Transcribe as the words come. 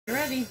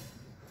Ready?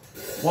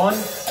 1,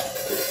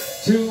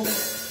 2,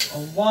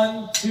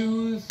 1,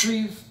 2,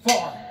 3,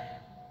 4.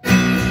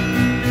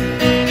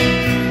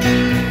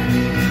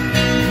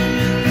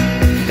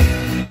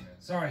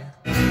 Sorry.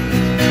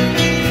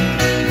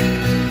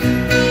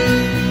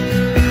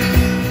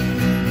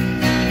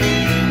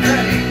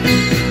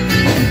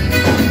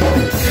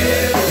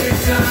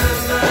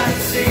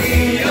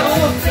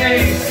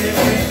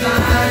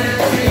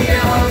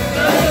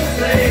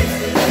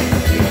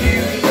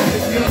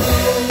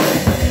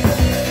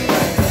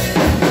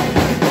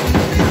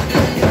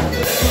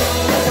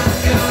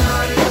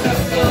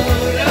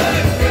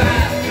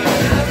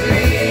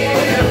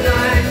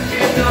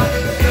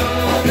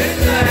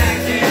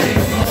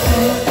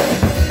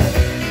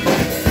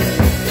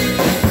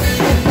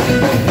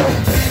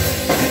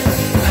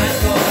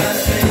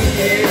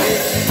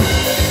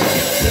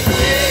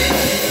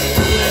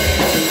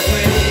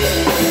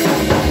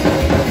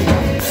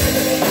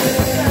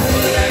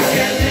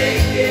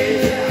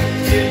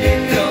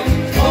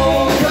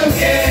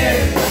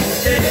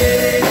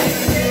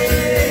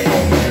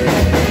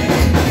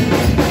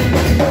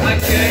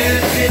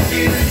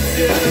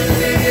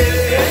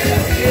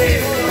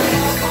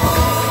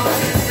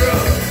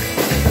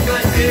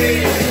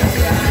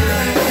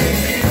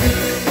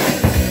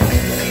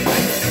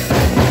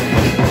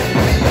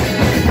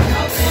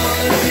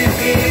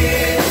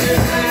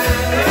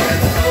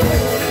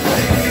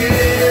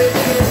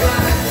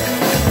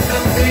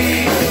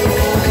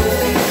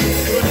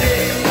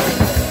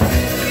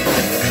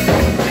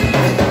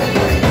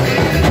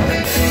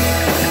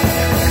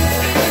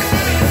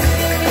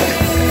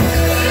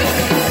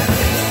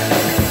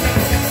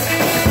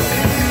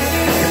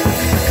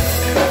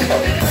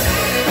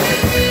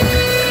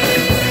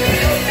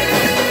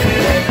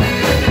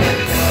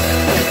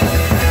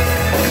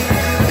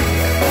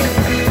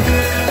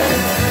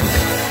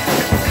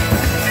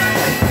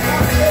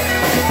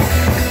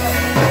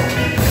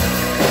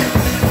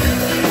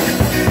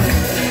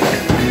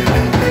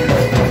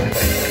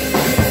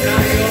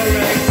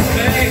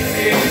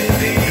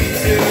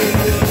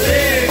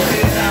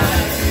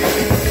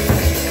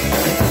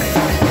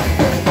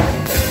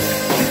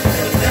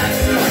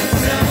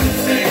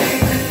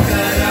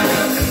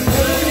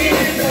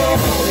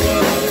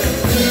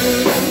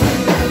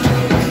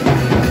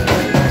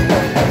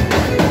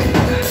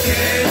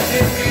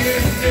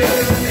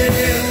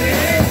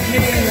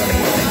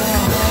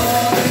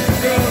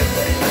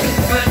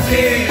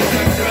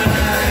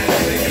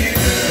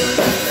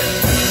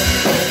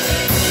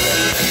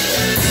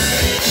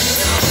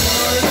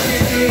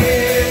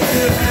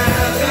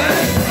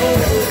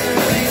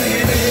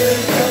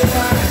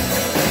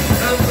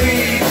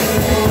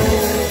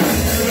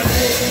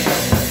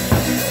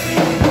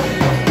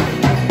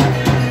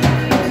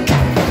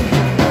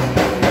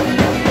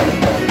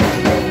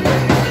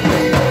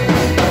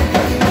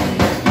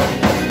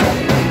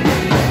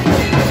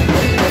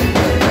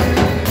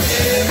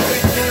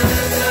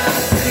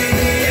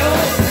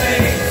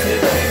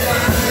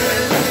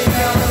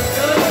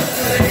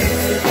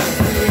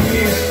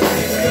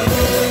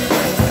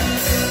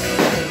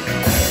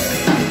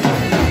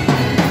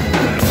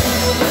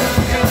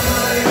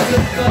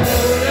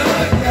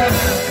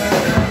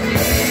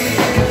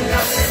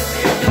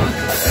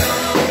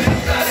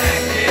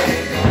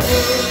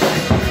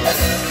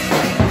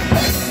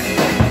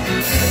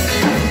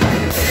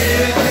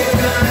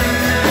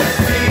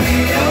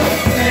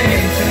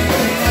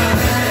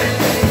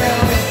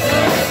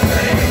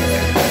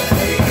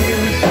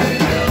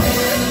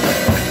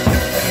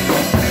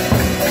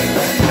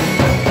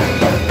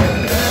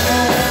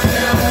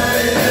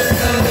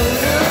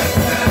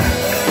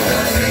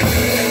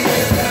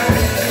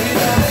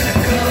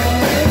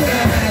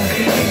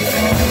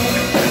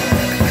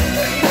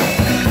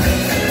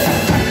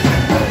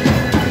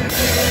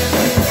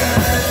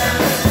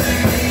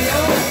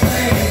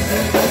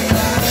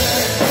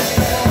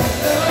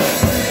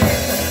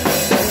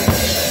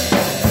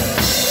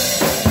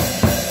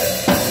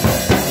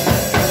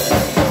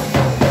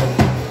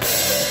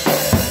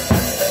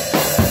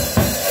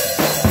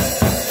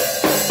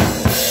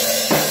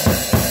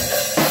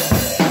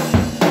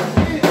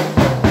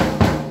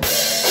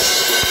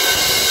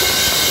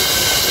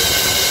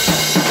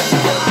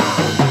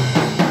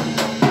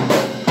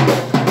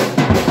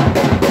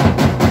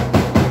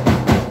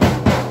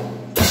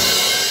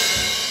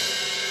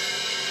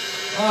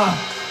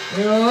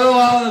 We were a little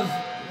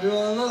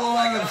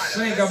out of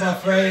sync, I'm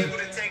afraid. Able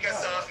to take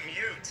us off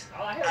mute.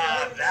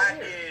 That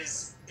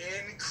is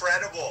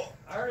incredible.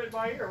 I heard it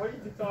by ear. What are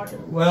you talking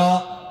about?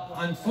 Well,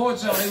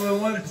 unfortunately, we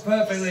weren't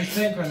perfectly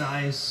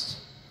synchronized.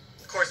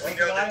 Of course, we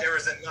know that there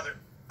was another.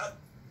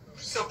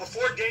 So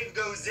before Dave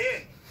goes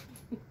in,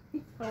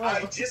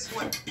 I just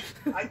want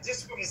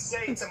to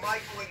say to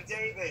Michael and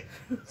David,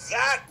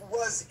 that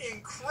was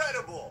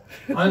incredible.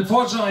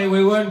 Unfortunately,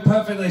 we weren't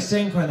perfectly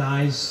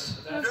synchronized.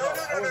 No.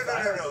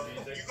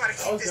 You gotta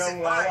keep this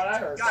in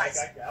mind, guys.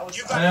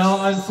 You gotta.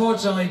 Well,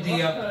 unfortunately,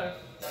 the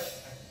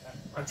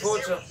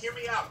Hear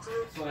me out,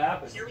 crew. What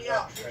happened? Hear me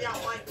out,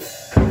 Michael.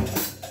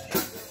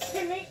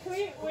 Can we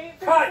Wait.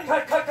 Cut.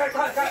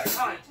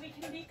 We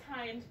can be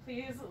kind,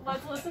 please.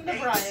 Let's listen to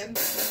Brian.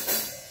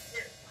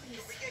 Here,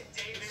 can we get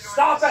Dave in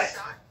Stop on it! this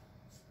shot?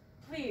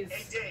 Please.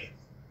 Hey, Dave.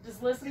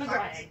 Just listen to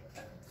Brian.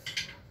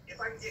 If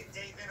I can get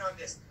Dave in on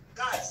this.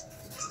 Guys,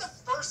 this is the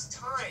first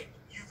time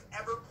you've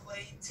ever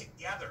played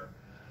together.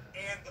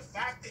 And the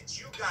fact that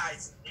you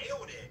guys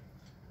nailed it.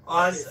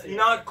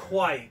 Not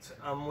quite.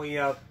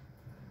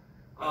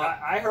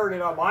 I heard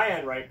it on my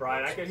end, right,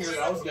 Brian? I could hear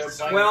those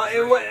guys. Well,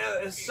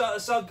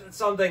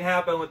 something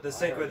happened with the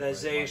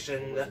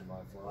synchronization.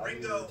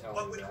 Ringo,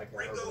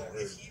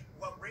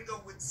 what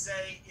Ringo would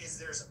say is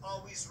there's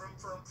always room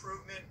for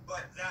improvement,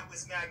 but that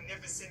was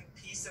magnificent.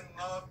 Peace and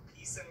love,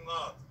 peace and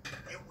love.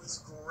 It was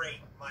great,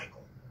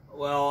 Michael.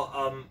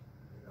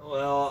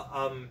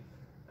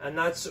 And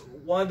that's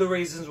one of the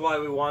reasons why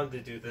we wanted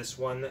to do this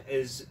one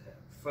is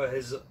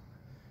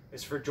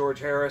for George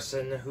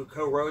Harrison, who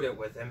co-wrote it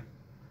with him,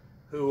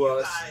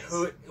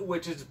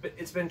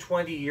 it's been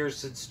 20 years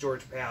since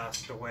George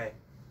passed away.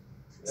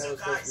 That was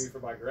supposed to be for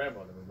my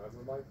grandmother,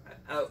 remember, Mike?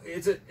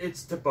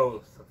 It's to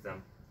both of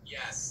them.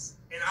 Yes,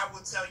 and I will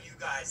tell you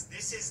guys, do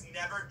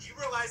you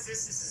realize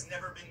this has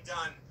never been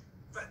done?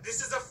 But this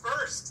is a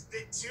first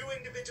that two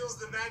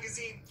individuals in the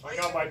magazine. I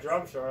got my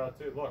drum show out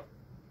too, look.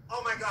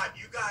 Oh my God,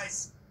 you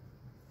guys,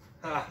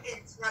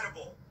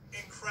 incredible,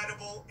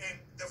 and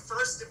the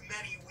first of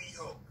many, we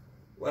hope.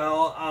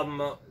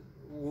 Well,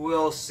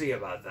 we'll see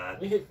about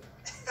that.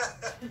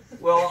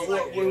 Well,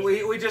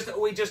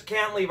 we just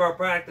can't leave our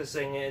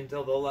practicing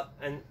until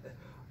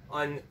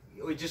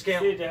we just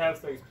can't. We need to have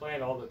things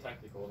planned, all the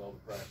technical and all the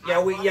practice.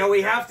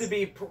 We have to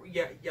be.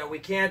 We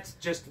can't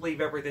just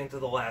leave everything to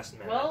the last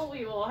minute. Well,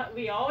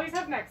 we always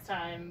have next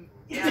time.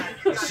 Yeah,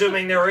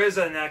 assuming there is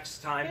a next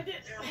time.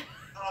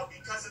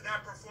 because of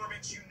that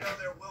performance, you know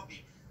there will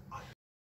be.